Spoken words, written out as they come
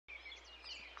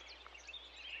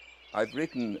I've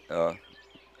written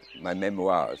my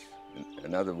memoirs.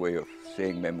 Another way of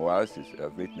saying memoirs is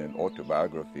I've written an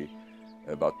autobiography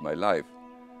about my life.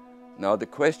 Now the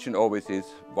question always is,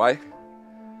 why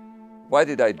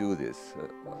did I do this?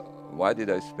 Why did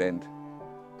I spend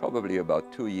probably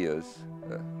about 2 years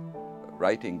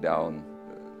writing down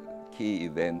key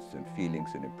events and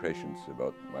feelings and impressions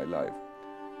about my life?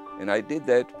 And I did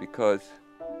that because,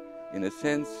 in a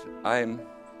sense, I'm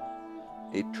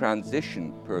a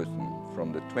transition person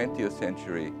from the 20th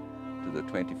century to the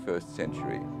 21st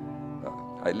century.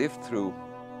 I lived through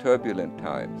turbulent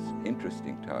times,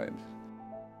 interesting times.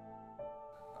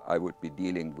 I would be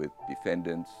dealing with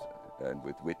defendants and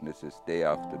with witnesses day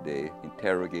after day,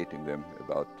 interrogating them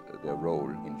about their role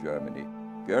in Germany.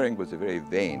 Goering was a very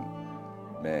vain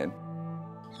man.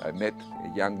 I met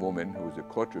a young woman who was a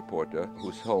court reporter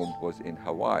whose home was in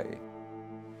Hawaii.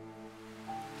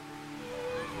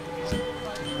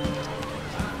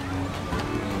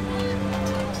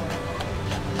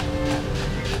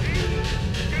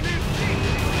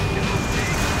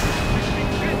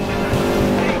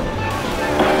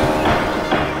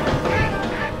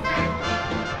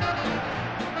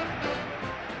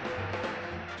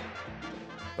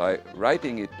 By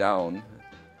writing it down,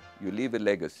 you leave a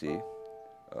legacy.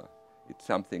 It's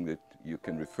something that you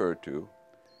can refer to.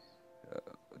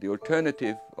 The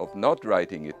alternative of not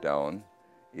writing it down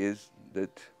is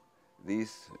that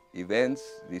these events,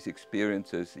 these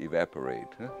experiences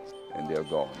evaporate, and they're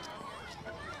gone.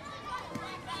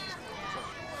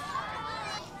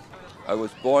 I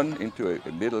was born into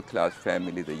a middle-class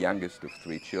family, the youngest of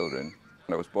 3 children.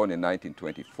 I was born in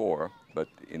 1924, but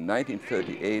in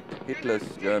 1938, Hitler's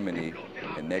Germany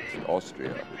annexed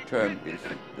Austria. The term is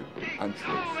the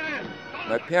Anschluss.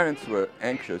 My parents were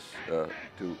anxious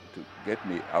to get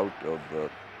me out of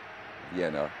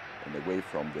Vienna and away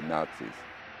from the Nazis.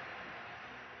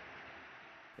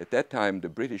 At that time, the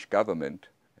British government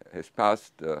has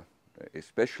passed a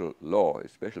special law, a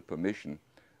special permission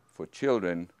for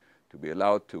children to be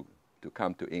allowed to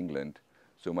come to England.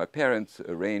 So my parents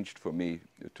arranged for me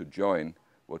to join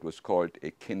what was called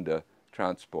a kinder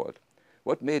transport.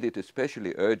 What made it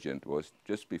especially urgent was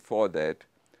just before that,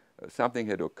 something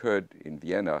had occurred in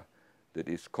Vienna that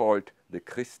is called the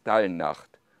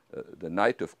Kristallnacht, the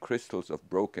night of crystals of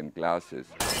broken glasses.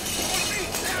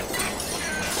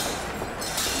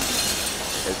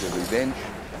 As a revenge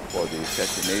for the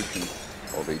assassination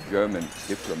of a German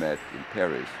diplomat in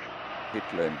Paris,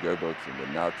 Hitler and Goebbels and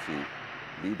the Nazi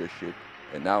leadership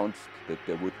announced that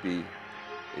there would be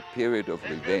a period of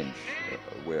revenge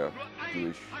where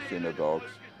Jewish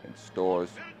synagogues and stores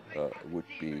would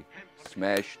be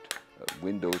smashed,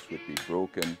 windows would be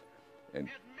broken, and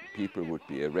people would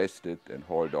be arrested and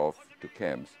hauled off to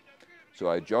camps. So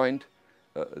I joined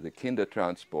the kinder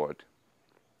transport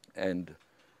and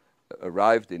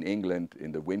arrived in England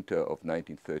in the winter of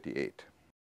 1938.